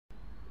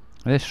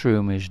This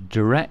room is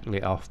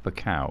directly off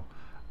Buakhao.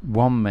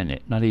 1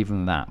 minute, not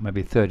even that,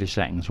 maybe 30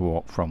 seconds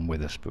walk from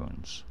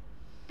Witherspoons.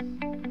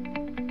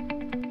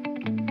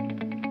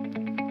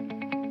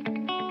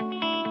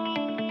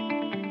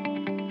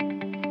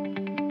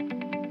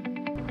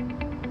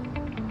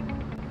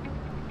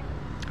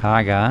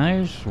 Hi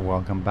guys,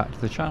 welcome back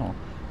to the channel.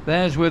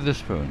 There's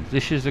Witherspoons.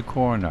 This is the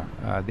corner,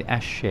 the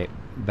S-shaped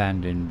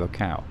bend in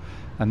Buakhao,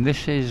 and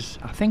this is,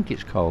 I think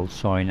it's called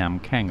Soi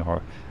Keng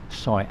or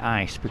Soi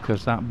Ice,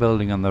 because that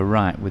building on the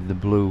right with the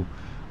blue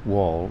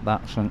wall,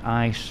 that's an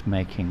ice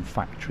making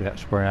factory.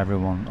 That's where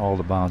all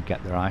the bars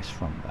get their ice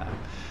from there.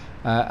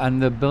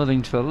 And the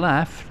building to the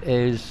left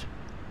is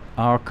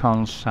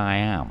Archon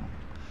Siam,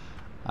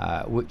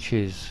 which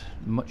is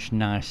much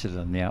nicer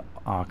than the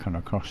Archon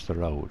across the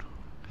road,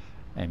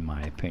 in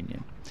my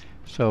opinion.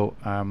 So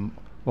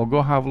we'll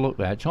go have a look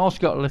there. It's also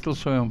got a little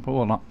swimming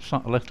pool. It's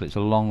not little, it's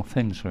a long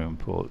thin swimming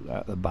pool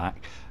at the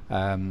back,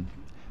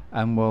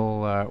 and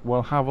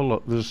we'll have a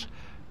look. There's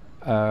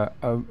a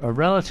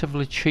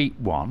relatively cheap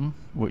one,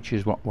 which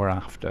is what we're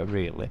after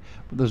really,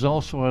 but there's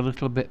also a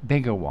little bit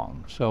bigger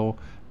one, so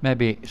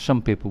maybe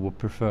some people would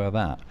prefer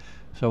that.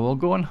 So we'll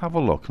go and have a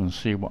look and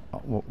see what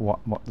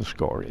the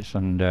score is,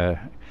 and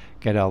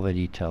get all the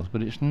details.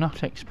 But it's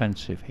not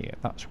expensive here.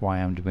 That's why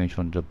I'm doing it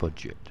under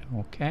budget.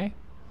 Okay.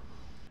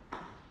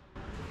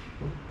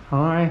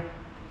 Hi.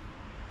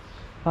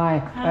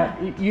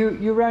 Hi.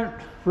 You rent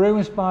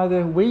rooms by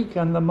the week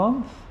and the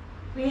month?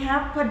 We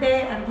have per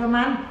day and per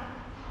month.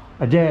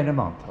 A day and a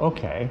month.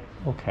 Okay.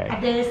 Okay.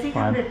 A day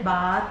 600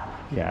 baht.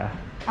 Yeah.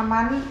 A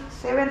month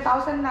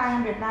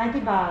 7,990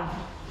 baht.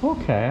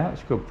 Okay,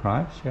 that's a good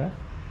price. Yeah.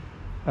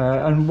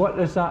 And what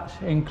does that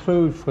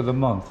include for the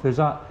month? Is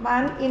that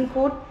Month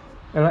include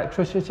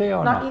electricity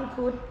or not? Not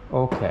include.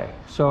 Okay.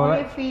 So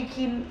only free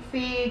clean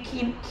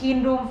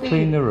room fee.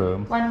 Clean the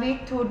room. 1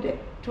 week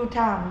two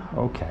times.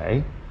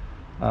 Okay.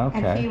 Okay.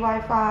 And free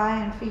Wi-Fi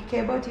and free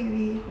cable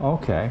TV.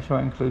 Okay, so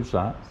it includes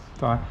that.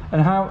 Fine.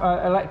 And how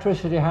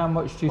electricity? How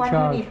much do you 1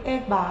 charge? unit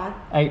 8 baht.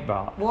 8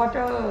 baht.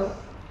 Water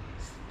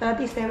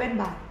 37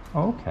 baht.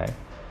 Okay.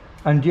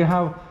 And do you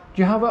have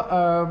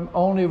a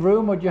only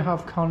room, or do you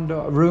have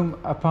room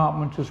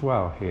apartment as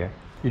well here?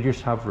 You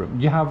just have room.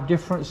 Do you have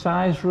different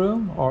size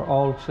room or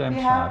all same size?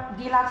 We have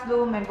deluxe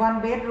room and 1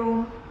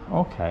 bedroom.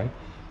 Okay.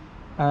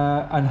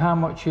 And how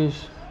much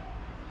is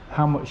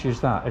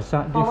that? Is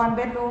that for 1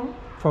 bedroom?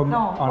 From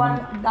no,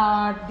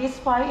 this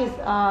price is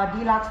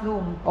deluxe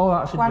room. Oh,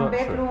 that's a 1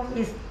 bedroom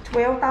is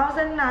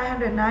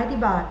 12,990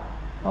 baht.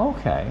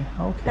 Okay,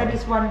 okay. That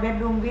is 1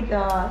 bedroom with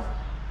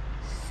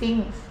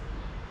sinks.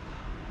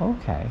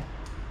 Okay.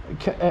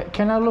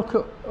 Can I look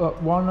at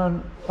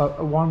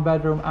one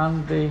bedroom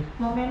and the?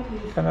 Moment,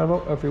 please. Can I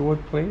look, if you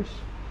would, please?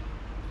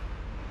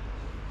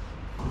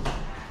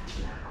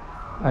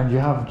 And you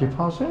have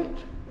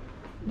deposit?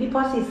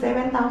 Deposit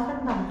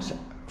 7,000 baht.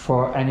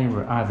 For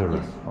either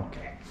room? Yes.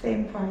 Okay.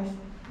 Same price.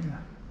 Yeah.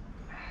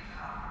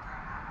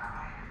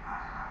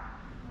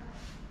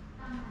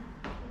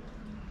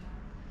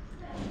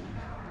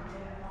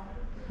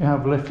 You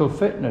have little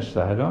fitness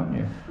there, don't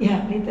you?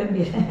 Yeah, little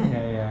bit.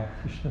 Yeah.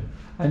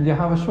 And you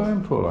have a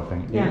swimming pool, I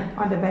think. Yeah,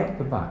 on the back. At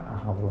the back. I'll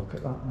have a look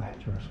at that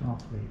later as well,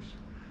 please.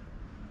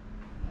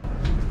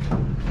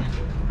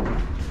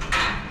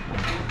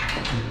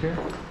 Thank you.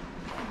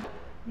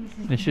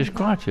 This is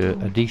quite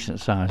a decent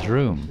sized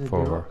room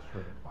for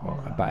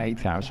about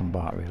 8,000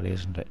 baht, really,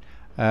 isn't it?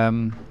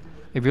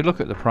 If you look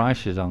at the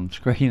prices on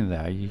screen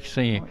there, you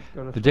see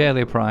the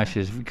daily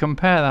prices. If you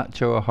compare that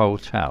to a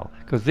hotel,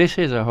 because this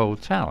is a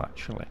hotel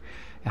actually,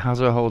 it has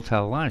a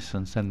hotel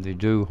license and they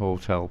do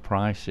hotel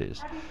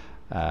prices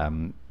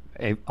on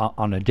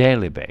a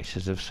daily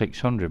basis of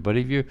 600. But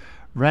if you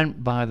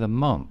rent by the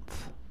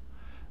month,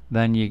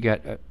 then you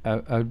get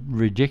a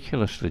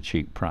ridiculously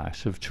cheap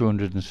price of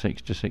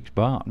 266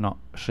 baht, not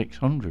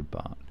 600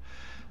 baht.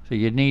 So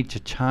you need to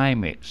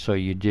time it so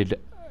you did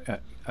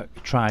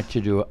try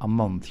to do a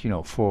month,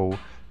 for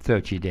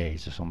 30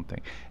 days or something.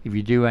 If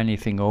you do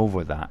anything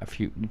over that, a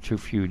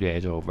few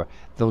days over,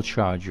 they'll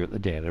charge you at the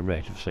daily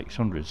rate of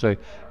 600. So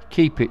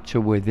keep it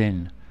to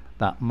within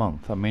that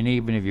month. I mean,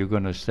 even if you're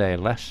going to stay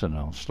less than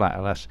or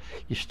slightly less,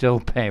 you still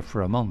pay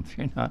for a month,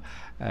 and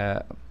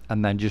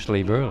then just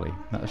leave early.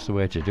 That's the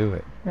way to do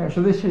it. Yeah,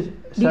 so this is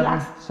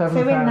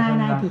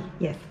 7,990.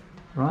 Yes.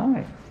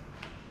 Right.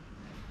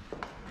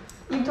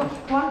 If you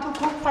want to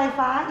cook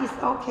Wi-Fi, it's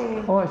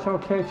okay. Oh, it's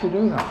okay to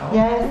do that? Okay.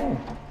 Yes.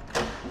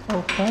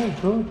 Okay,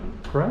 good.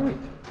 Great.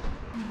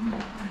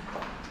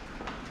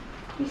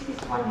 This is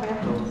 1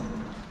 bedroom.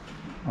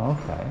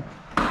 Okay.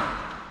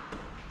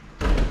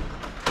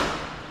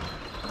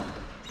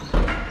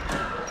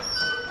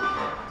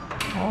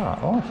 All right.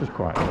 Oh, this is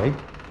quite big.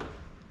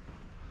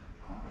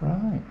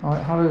 Right. All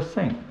right, have a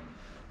sink.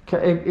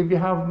 If you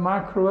have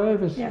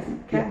microwave, yes,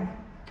 can.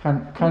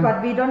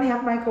 But we don't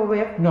have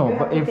microwave. No,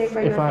 but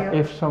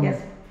if some,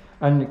 yes.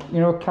 And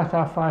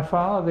Qatar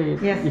Wi-Fi,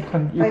 yes. you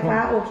can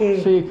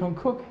okay. So you can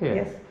cook here.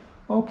 Yes.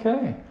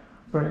 Okay.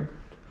 Very good.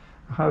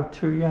 I have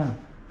 2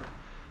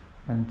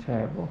 and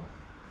table.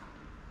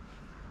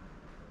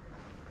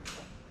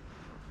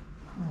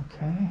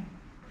 Okay.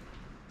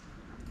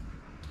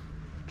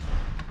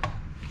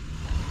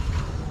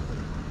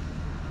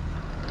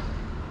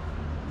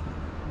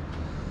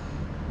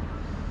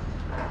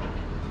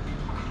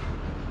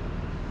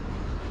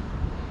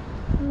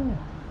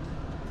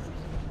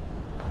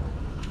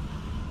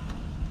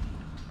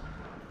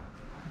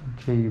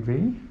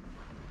 TV.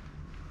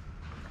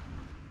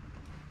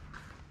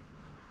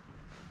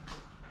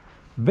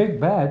 Big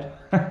bed.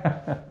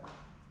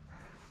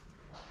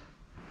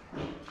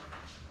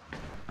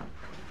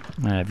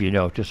 If you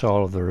notice,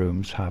 all of the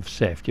rooms have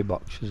safety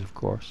boxes, of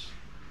course.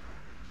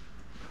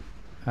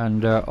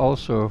 And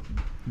also,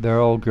 they're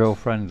all girl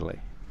friendly.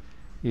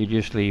 You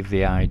just leave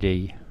the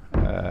ID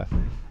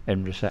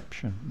in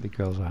reception, the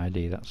girl's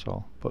ID, that's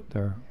all. But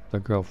they're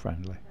girl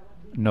friendly,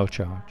 no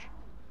charge.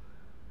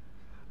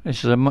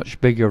 This is a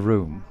much bigger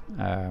room,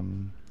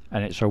 and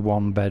it's a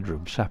one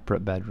bedroom,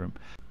 separate bedroom.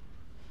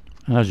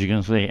 And as you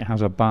can see, it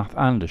has a bath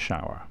and a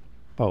shower,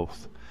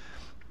 both.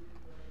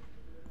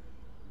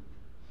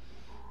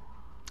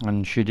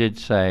 And she did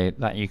say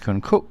that you can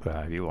cook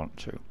there if you want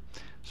to.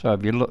 So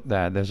if you look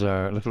there, there's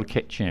a little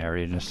kitchen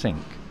area and a sink.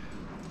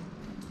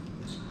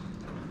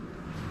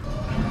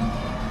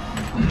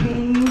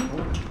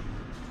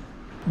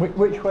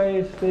 Which way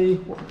is the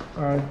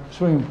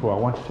swimming pool? I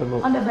wanted to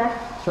look. On the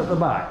back. It's at the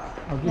back.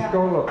 I'll just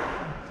go look.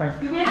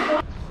 Thank you.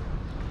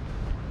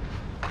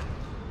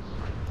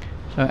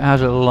 So it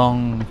has a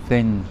long,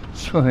 thin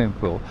swimming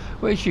pool,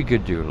 which you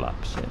could do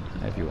laps in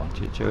if you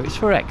wanted to. It's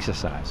for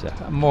exercise,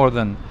 more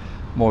than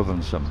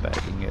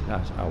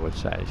sunbathing. I would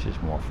say it's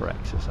just more for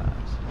exercise.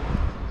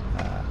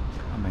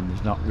 I mean,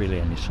 there's not really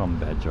any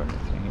sunbeds or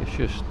anything. It's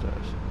just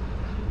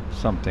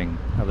something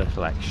a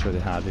little extra they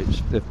had.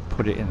 They've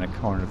put it in the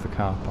corner of the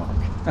car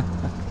park.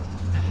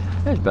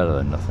 It's better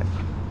than nothing,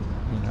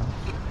 you know.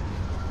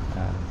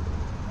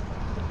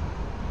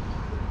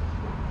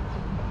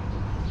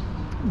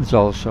 There's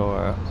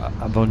also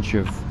a bunch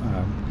of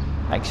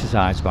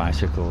exercise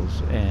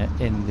bicycles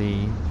in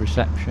the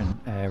reception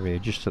area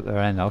just at their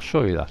end. I'll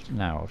show you that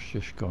now. I'll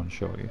just go and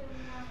show you.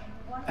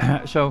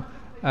 So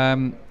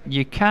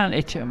you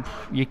can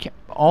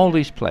all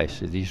these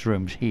places, these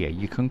rooms here,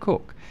 you can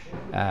cook.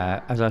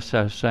 As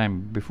I was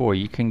saying before,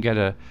 you can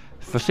get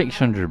for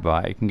 600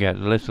 baht, you can get a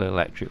little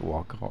electric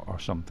wok or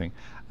something,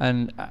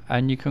 and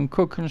you can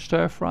cook and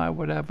stir fry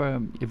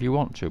whatever if you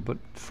want to. But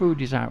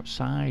food is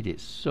outside.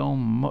 It's so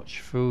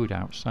much food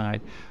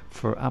outside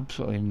for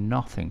absolutely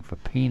nothing, for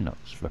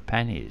peanuts, for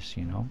pennies,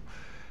 you know.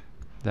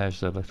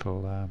 There's a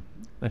little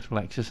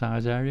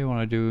exercise area. You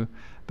want to do a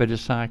bit of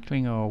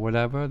cycling or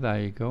whatever, there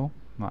you go.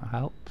 That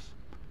helps.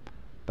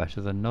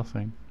 Better than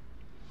nothing.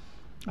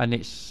 And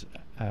it's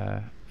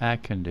air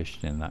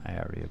conditioned in that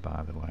area,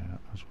 by the way,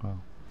 as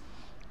well,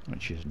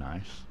 which is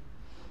nice.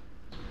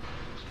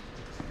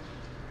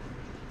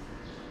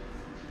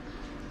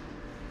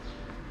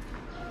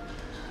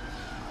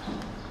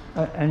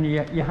 And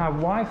you have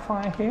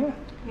Wi-Fi here?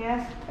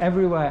 Yes.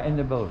 Everywhere in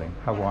the building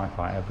have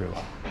Wi-Fi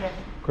everywhere? Yes.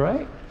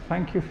 Great.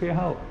 Thank you for your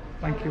help.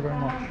 Thank you very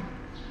much.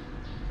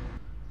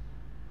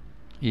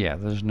 Yeah,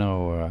 there's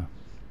no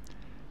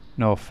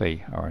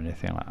fee or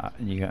anything like that.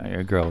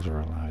 Your girls are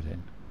allowed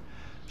in.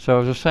 So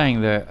as I was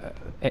saying,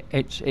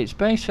 it's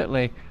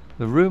basically,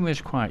 the room is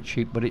quite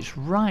cheap, but it's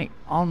right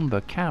on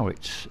Buakhao.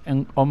 It's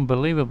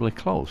unbelievably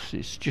close.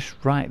 It's just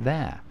right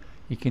there.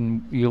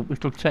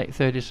 It'll take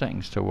 30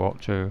 seconds to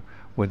walk to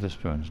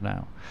Witherspoons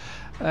now.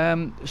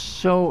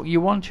 So you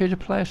wanted a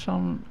place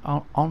on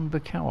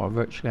Buakhao, or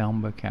virtually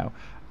on Buakhao.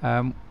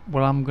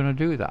 Well, I'm going to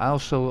do that.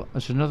 Also,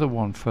 there's another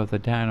one further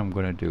down I'm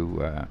going to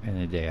do in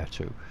a day or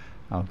two.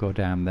 I'll go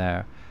down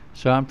there.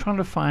 So I'm trying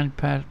to find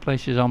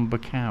places on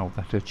Buakhao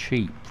that are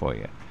cheap for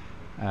you,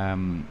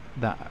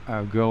 that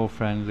are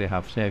girl-friendly,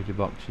 have safety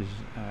boxes,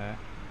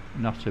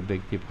 not a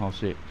big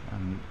deposit,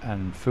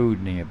 and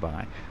food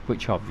nearby,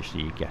 which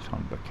obviously you get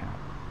on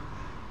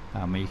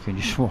Buakhao. You can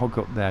just walk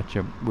up there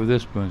to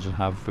Witherspoons and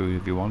have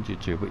food if you wanted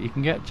to, but you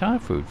can get Thai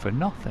food for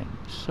nothing.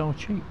 It's so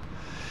cheap.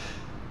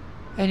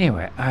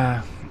 Anyway,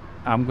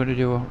 I'm going to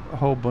do a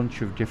whole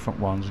bunch of different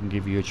ones and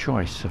give you a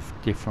choice of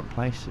different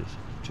places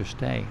to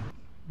stay.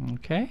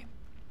 Okay?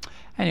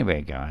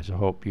 Anyway, guys, I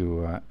hope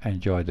you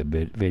enjoyed the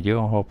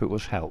video. I hope it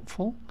was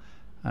helpful.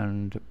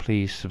 And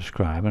please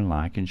subscribe and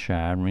like and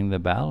share and ring the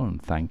bell.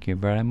 And thank you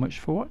very much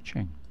for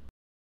watching.